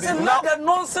Increment. Let the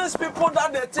nonsense people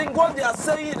that they think what they are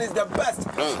saying is the best.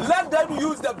 Let them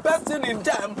use the best thing in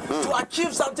them to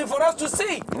achieve something for us to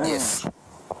see. Yes.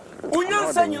 When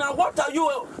you're saying, what are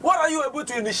you able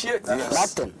to initiate?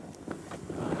 Nothing.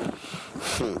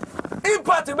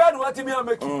 Impact about what you are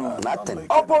making. Nothing.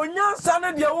 Upon your son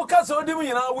and your workers,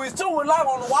 we still rely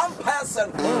on one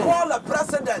person, call a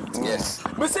president. Yes.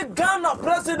 We say Ghana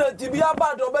president to be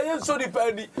about obeying so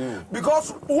depending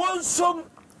because one some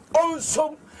on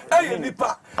some. Hey,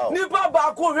 Nipa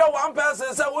back over one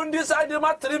person say when decide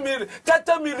 30 million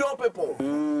people.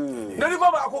 The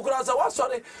Nipa back over was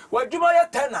sorry, what you may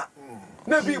tenor,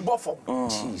 maybe buffer.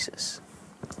 Jesus.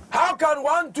 How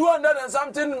can 200 and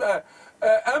something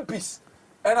MPs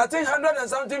and I think 100 and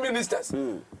something ministers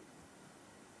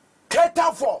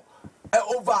cater for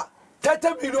over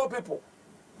 30 million people?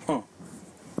 I'm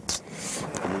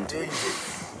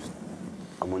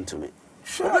on to me.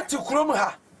 Sure. To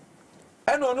Krumha.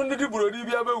 And on the Brody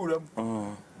be a Wuram.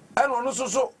 And on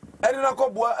so, and in a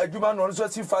cobwa, a Juman on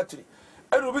Swati factory.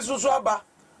 And will be so swaba,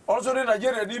 also in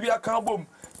Nigeria, Libya can boom,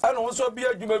 and also be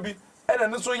a Jumabi,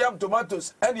 and also yam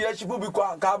tomatoes, and the Shibubi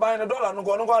car buying $1 and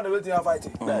go on the waiting and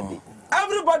fighting.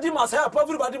 Everybody must help,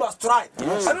 everybody must try.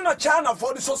 And in a China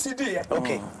for the society.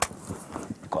 Okay.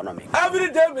 Economic.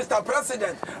 Every day, Mr.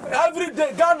 President, every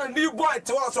day, Ghana new boy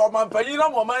to us or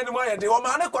Mampayina or mine way, the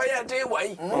woman quiet day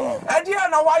way. And here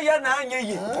now, why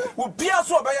ye will be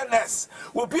also by a nest,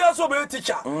 will be also by a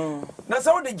teacher. That's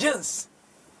all the gens.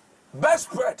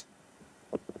 Best spread.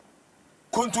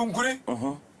 Kuntungri,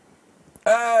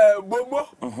 Bombo,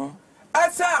 I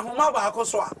say, Humaba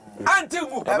Koswa, until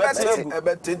you a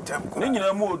bet in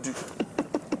Nina mood.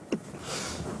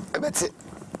 I bet it.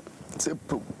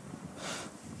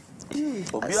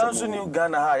 Obi also knew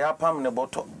Ghana ha pam ne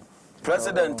bottle.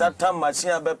 President that time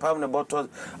machine be pam ne bottle.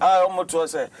 I almost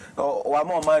was say wa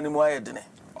mo man ni mo ayedene.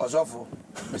 Osofo,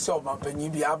 me say o man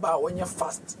panyin bi aba when you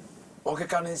fast. O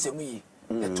keka ne nsem yi.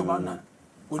 Etumana.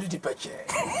 Odi di peche.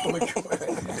 You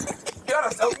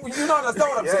know understand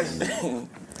what I'm saying?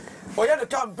 Oh yeah, the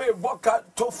campaign boka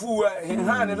tofu in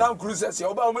hand and lamb cruises.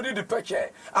 Oba o di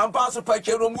peche. Am pass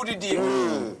peche no mudi di.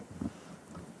 You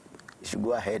should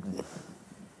go ahead.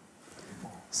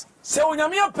 Se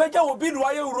onyame pagya wo bi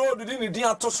royal road di ne din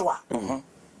atoso a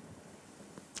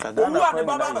Ghana ne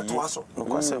baba ba to aso no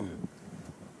kwasem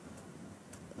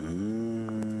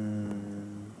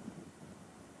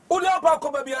uli apa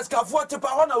ko ba bi askafo tepa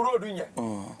ho na road nye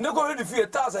ne ko ready for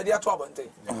 1000 dia to abonten.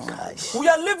 We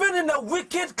are living in a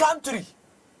wicked country.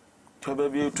 To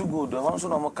baby too good the so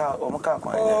no mo ka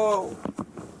kwan. Oh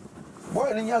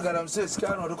boy ni nya garam say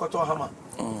ska no de ko to hama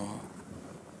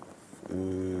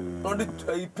on the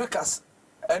pickers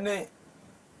any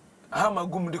hammer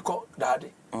gum de ko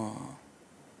daddy.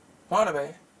 One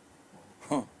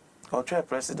be. Or try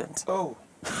president. Oh.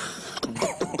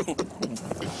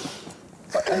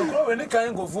 And go when they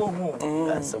can go for home.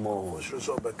 That's some more.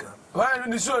 so back. Why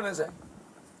no so na say?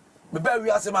 Be ba wi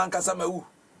ase man kasa mawu.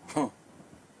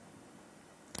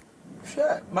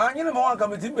 Sure, man you know one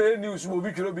committee be news will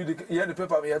be tro bi here the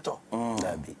paper me to.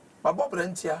 Dabi. Ma bob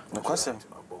rentia. No kwasem.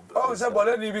 Oh, say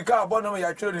bole ni bi ka abon no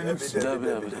ya tro ni news.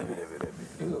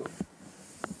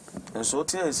 And so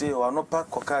tell say wa no pack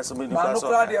koka se me ni Ma no pass.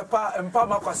 kra de pa empa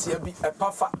makwase bi e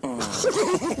pa fa.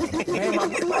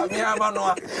 Me ama no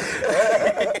a.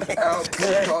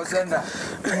 Oh, senda.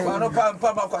 Ma no pa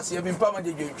empa makwase bi empa ma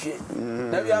de dwetwe.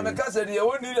 Na bi ameka se de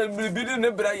woni bi de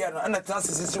ne bra ya no na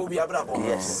transisi obi abra ko.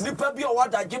 Nipa bi o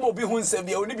wada gem obi hu nsem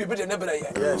bi oni bi de ne bra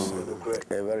ya. Yes,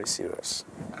 They're very serious.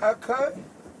 Okay.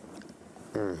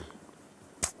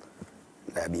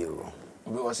 Dabi.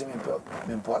 Obi wase me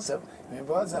poasem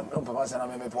no papa sana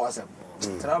me poasem.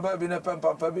 Traba bi ne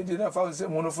pampa bi di na fa nsem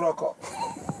hu no froko.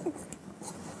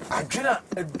 Adwena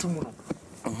adum no.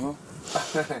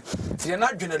 Ti na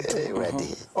adwena adum.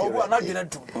 Ready. Obu na adwena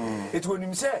adum. It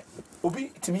wonim say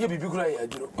obi timi ye bibi kura ya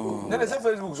aduro. Na say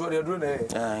Facebook so de aduro na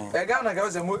e ga na ga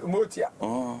say motia.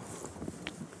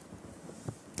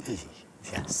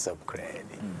 Yeah, so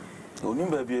crazy. Onim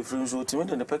ba bi efiri so timi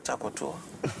de ne picture koto.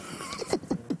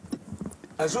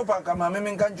 So pa ka ma me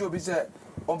nkan jo bi say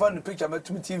on va no picture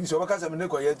matumi TV so baka say me ne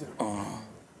ko ye aduro.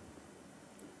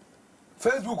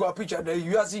 Facebook or picture that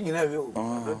you are seeing in every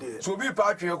so be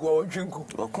patria go chinku.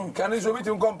 Can you so be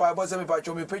to come by boss me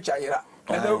patcho me picture here.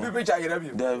 And there will be picture here.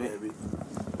 David.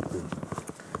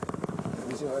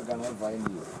 We see I can find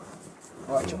you.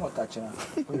 Watch more touch now.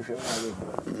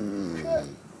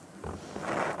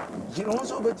 You know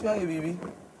so bet me baby.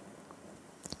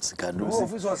 Sikadu.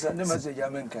 Officer send a message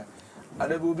America.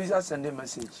 And they will be send a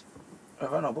message.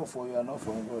 Rev Obofour, you are not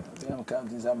from God. I am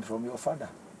counting I'm from your father.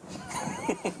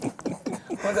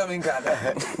 What I mean,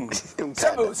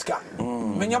 Samuska,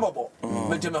 Menyabobo,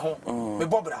 Mejemeho, me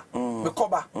Bobra, me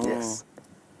Koba, Yes.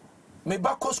 me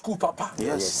Bako school papa,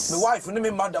 Yes. my wife and me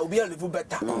mother will be a little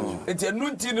better. It's a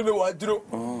noon tea me what drew,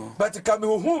 but it can be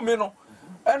whom me no,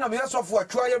 and I'm here for a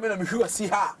try and I'm sure see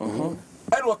her.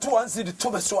 And what two answer the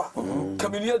Tobeswa,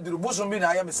 coming here to the bosom in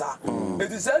I am, sir.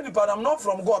 It is any but I'm not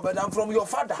from God, but I'm from your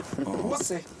father.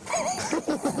 What's it?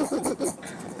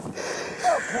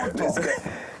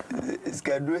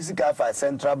 Sikadu sika fa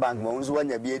Central Bank mo nso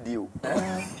wanya bi edio.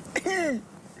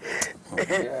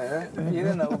 You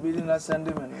don't know, we didn't send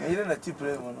him. You didn't have to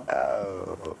play.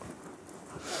 Oh.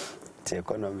 The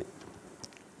economy.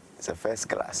 It's a first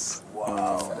class.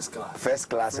 Wow. First class. First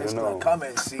class, you know. Come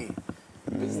and see.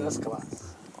 Business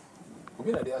class.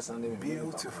 We didn't have Sunday.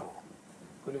 Beautiful.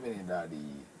 Good evening, Daddy.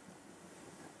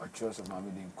 A choice of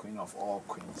Mammy, the queen of all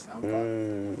queens.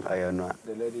 I don't know.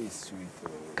 The lady is sweet.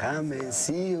 Come and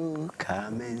see you.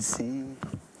 Come and see.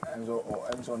 I'm so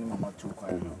only Mama too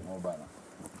quiet. Mobile.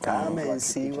 Come and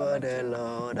see what the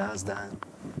Lord has done.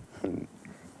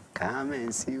 Come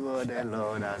and see what the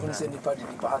Lord has When done. anybody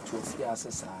depart to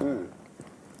Fiasa,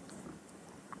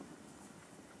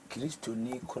 Christo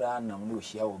ni Kuran and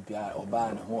Lucia will be a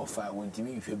ban who of fire when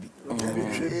Timmy should be.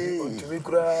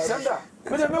 Sandra,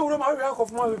 but I know my work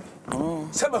of my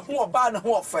some who are ban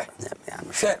who of fire.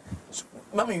 Said,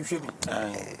 Mammy, you should be.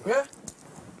 Yeah?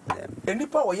 And the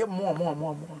power, you more.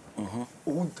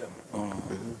 Won't them.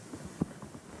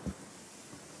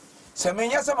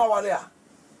 Semenya sama wale a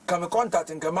come contact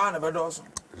in command about also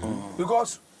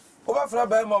because over fra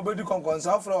ba ma obedi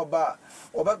konkonsa fra oba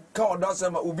oba kan odo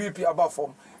sama ubi pi aba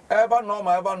form eba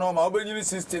normal obenyi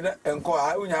 60 na enko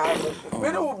ha unya ha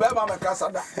me no ba ma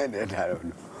kasa da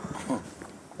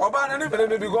oba na ni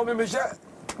bele bi go me hye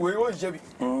we won hye bi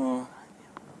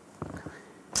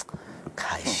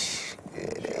Gosh,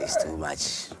 it's too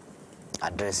much.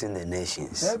 Addressing the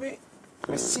nations. Maybe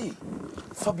we see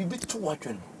for bibi to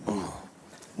watching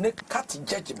ne cut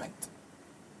judgment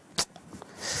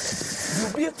you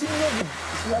be a team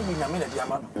you na me na dia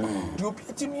ma no you be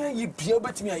a team you bia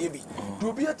betimi aye bi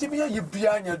you be a team you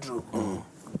bia anya dro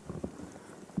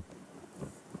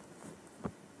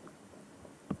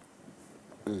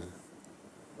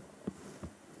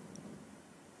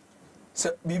se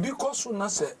bibi koso na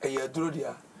se eye dro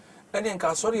dia ene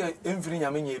nka sori emfiri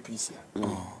nyame nya APC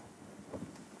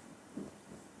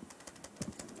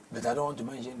but I don't want to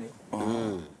mention it.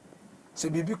 So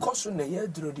baby koso na ye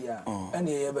duro dia and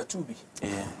ye betu bi.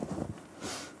 Yeah.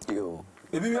 Yo.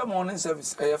 Baby we morning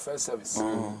service, first service.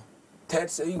 Third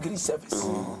English service.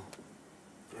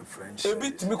 French. A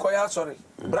bit me koya sorry.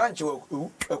 Branch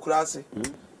akurase.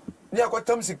 Ni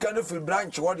akwatam sika no fil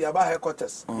branch what the aba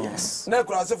headquarters. Yes. Na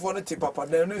akurase for no ti papa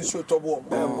na no nsuo tobo om.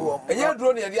 Enye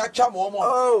duro na ye acha mo om.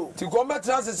 Oh. Ti gombe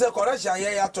transit say correction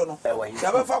ye ya to no.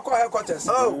 Ya be fa kwa headquarters.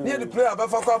 Ni the prayer be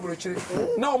fa kwa abrochire.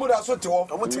 Na omo da so te wo.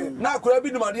 Na akura bi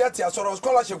no ma de ati asoro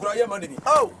scholarship kura ye ma ni bi.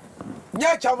 Oh.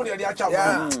 Nya acha mo de acha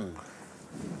mo.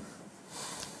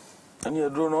 And you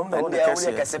don't know And they are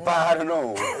like a sepa,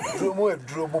 no.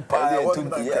 Dromo pa.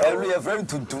 Every friend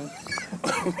to do.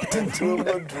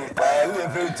 Every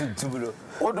friend to do.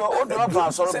 Odo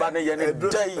ba soro ba ne ye ne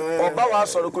dai oba wa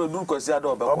soro ko dur ko si ado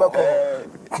oba ko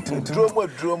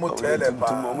Dromo tele pa.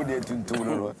 Tumo de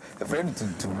tuntum. A friend to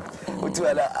do.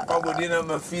 Utuala. Obodina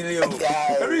ma feel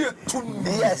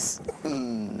Yes.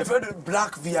 If you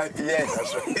black VIP. Yes,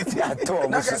 that's right. Yeah,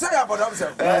 Tom. Na ka say about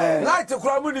them. Light to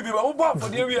kura mu ni bi ba mo ba for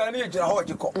the wi ani e gira ho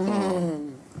jiko.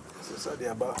 So they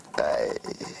aba.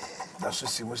 That's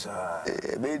so musa.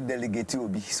 Be delegate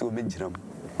obi so be jiram.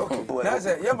 Okay. Na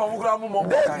say ye ba mo kura mu mo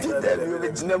kan. Be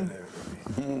jinam.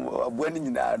 Abuani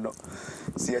nyina no.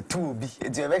 Se atu obi.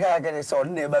 Enti be ka ka say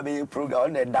on na ba be program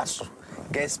on na daso.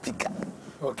 Guest speaker.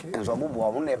 Okay. And so mo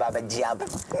on na ba be jiab.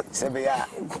 Se be ya.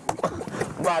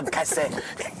 Ba ka say.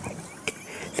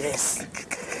 Yes.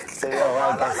 Se be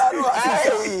wa ka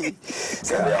say.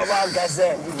 Se be wa ka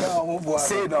say.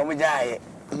 Say no mo jaaye.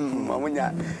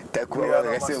 Mamunya takuwa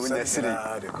wa say munya sire.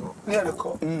 Near the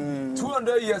call.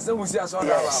 200 years na musi aso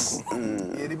da ba.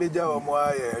 Ye di beja wa mo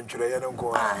aye ntwere ye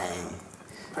nko.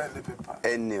 Pen paper.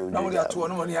 Enu. Na mo dia to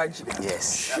no mo ni agi.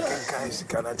 Yes. Kan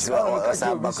sika na ti.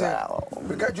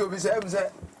 Because you be say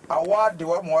award the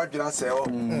one more adwena say o.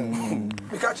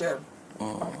 Because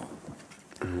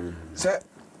say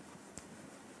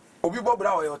obi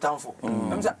bobra wa your tamfo.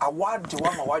 Am say award the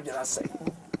one more adwena say.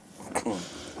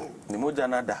 Ni moja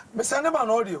nada. Me send them an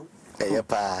audio.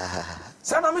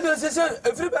 Sana me dey say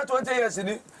every 20 years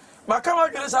ni. Maka ma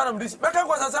dwene sana me dis. Maka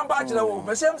kwa sasa mba akire wo.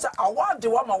 Me say award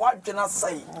wa ma wadwena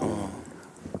sai.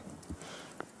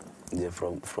 Yeah,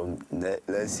 from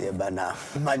let's see bana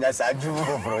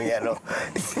manyasaju from yellow.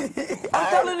 I'm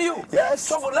telling you. Yes.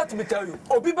 So let me tell you.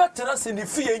 Obi better say ni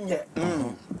fie nye.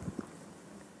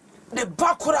 The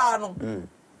bakura no.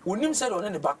 Unim said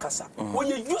on the bakasa. When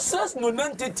you useless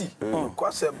non-entity.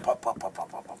 Kwase papa.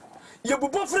 You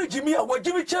bubo free Jimmy or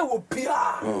Jimmy Che will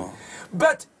pia.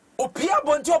 But Opia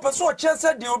Bonti Opeso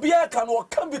said the Obia can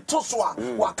be Toswa,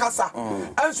 Wakasa.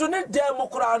 And so net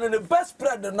Democrat and the best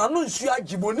spread and Nanusia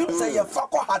Jibonim say a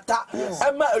Fako Hata,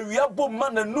 Emma a Riabo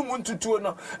man and Numun to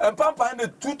Tuno, and Pampa and the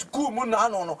Tut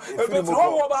Kumunano. If it's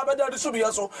all about the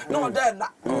Subiaso, no, then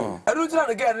I don't run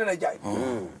again in a guy.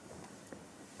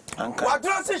 What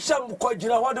does it sham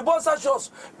Kojina? What the boss shows?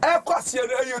 Equasia,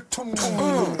 you tum.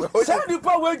 Send the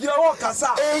power you walk as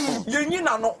you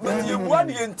know, but you want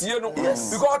the Tiano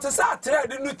because it's a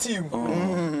trade in the team.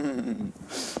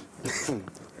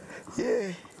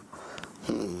 Yeah.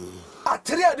 A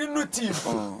trade in the team.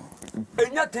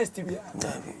 And your tasty beer.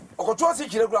 Or 20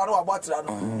 kilograms about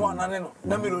one and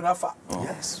no.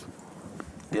 Yes.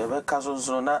 The other cousins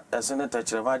are not a senator.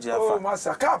 Oh,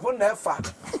 Master Cap on that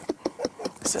fat.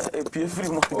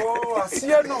 Oh, I see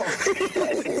you no. I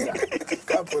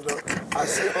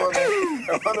see all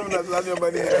the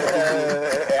money.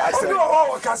 I see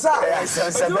all Casa.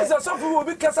 Some will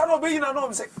be Casano being a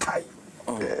norm, say Kai.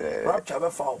 Rapture of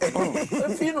a fall.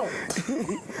 If you know,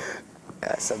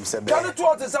 some said, can it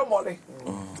water somebody?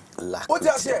 What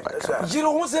I say? You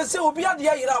know, who says, will be at the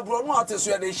Ira Bruno artists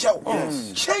where they show.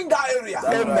 Change the area.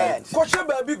 Amen. Question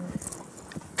baby.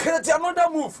 Create another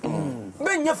move.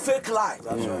 Men your fake life.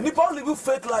 Nipa live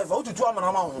fake life. How to do a man?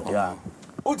 yeah.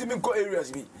 How to make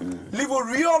areas be? Live a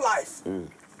real life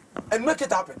and make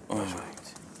it happen. That's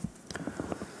right.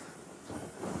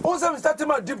 Also, I'm starting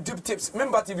my deep tips.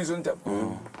 Remember TV's on them.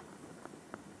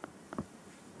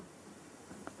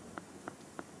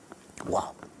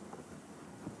 Wow.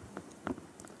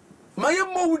 My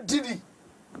mo didi.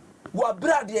 Wa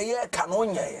brad ye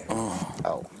kanonya.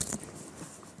 Oh.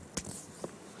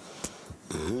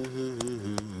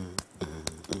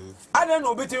 I don't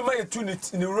know between my tune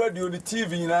it in the radio, the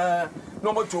TV,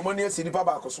 no more 2 money city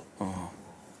pabacoso.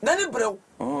 Nanny bro.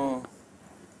 1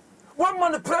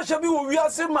 month pressure be we are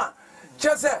sema.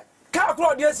 Just say, car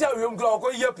crowd, yes, you will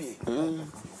go yappy.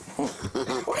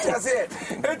 What I say,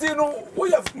 and you know,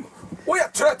 we are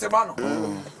threat, man.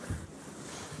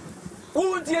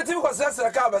 Who would you think was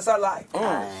a car as a lie?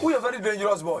 We are very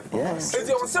dangerous boy. Yes. If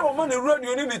there was some money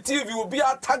radio in the TV, will be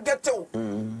a target too.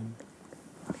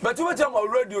 But you tell my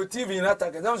radio, TV, and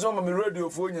attack. That's why my radio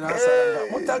phone and answer.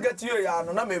 What target you are,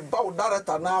 and I'm about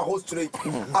director now, host straight.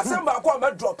 I send back one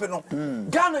dropping on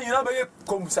Ghana, you never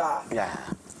come, sir. Yeah.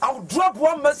 I'll drop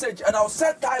one message and I'll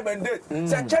set time and date.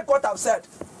 Say, check what I've said.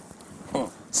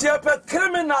 See, you're a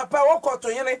criminal,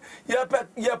 you're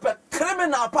a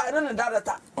criminal, and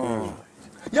data.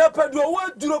 You're a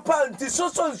word to the party, so.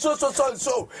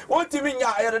 What do you mean?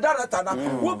 You're a data.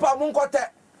 Whoop, I'm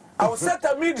I will set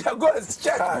a media go and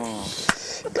check.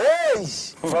 Hey,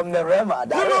 from the Rema.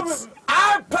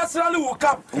 I personally will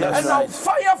come and I'll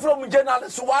fire from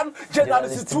journalist 1,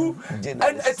 journalist 2,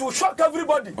 and it will shock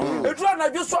everybody. It run. I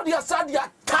just saw the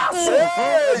Asadia castle.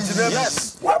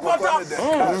 Yes. What about that?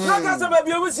 Not as a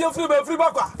baby, we see a free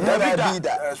back.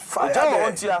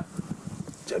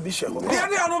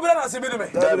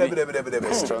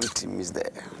 Strong team is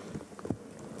there.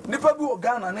 Nipa bi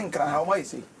Ghana and how I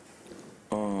say.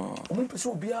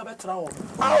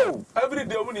 Every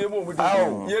day, we need more.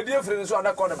 Your dear friends are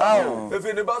not corner. If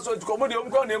in the bus, to come on,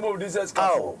 you're name of this. It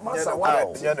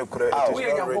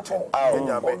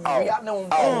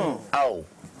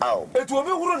will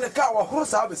be run the car or horse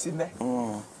service in there.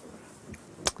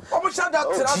 Almost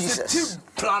that team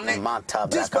planning.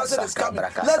 This person is coming.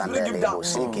 Let's bring him down.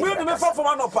 We'll never fall for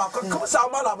one of our come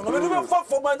we'll never fall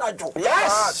for one.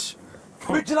 Yes.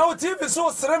 We can our TV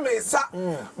so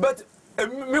but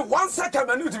me 1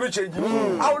 second I need to be changing.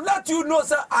 I will let you know,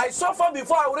 sir. I suffer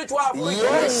before I reach where I'm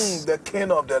Yes, the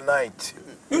king of the night.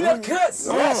 You know, Chris?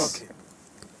 Yes. Okay.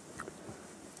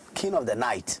 King of the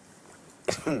night.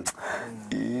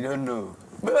 You don't know.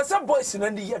 But some boys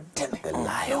in the year, the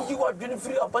lion. You are doing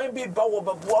free of baby bow,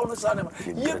 but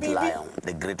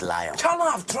the great lion.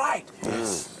 China have tried.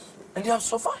 And they have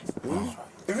survived.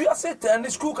 If we are set and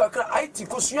this cook, I IT,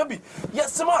 because you be,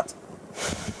 yes, smart.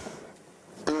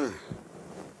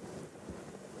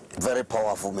 Very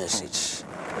powerful message.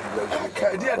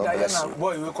 bless you. Dear God bless Diana, you.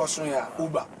 boy, we call soon ya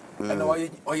Uber. And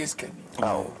why you skinny?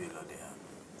 Oh.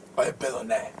 Or a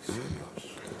billionaire.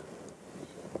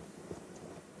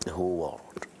 The whole world.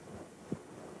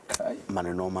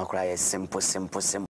 Man, no more cry simple.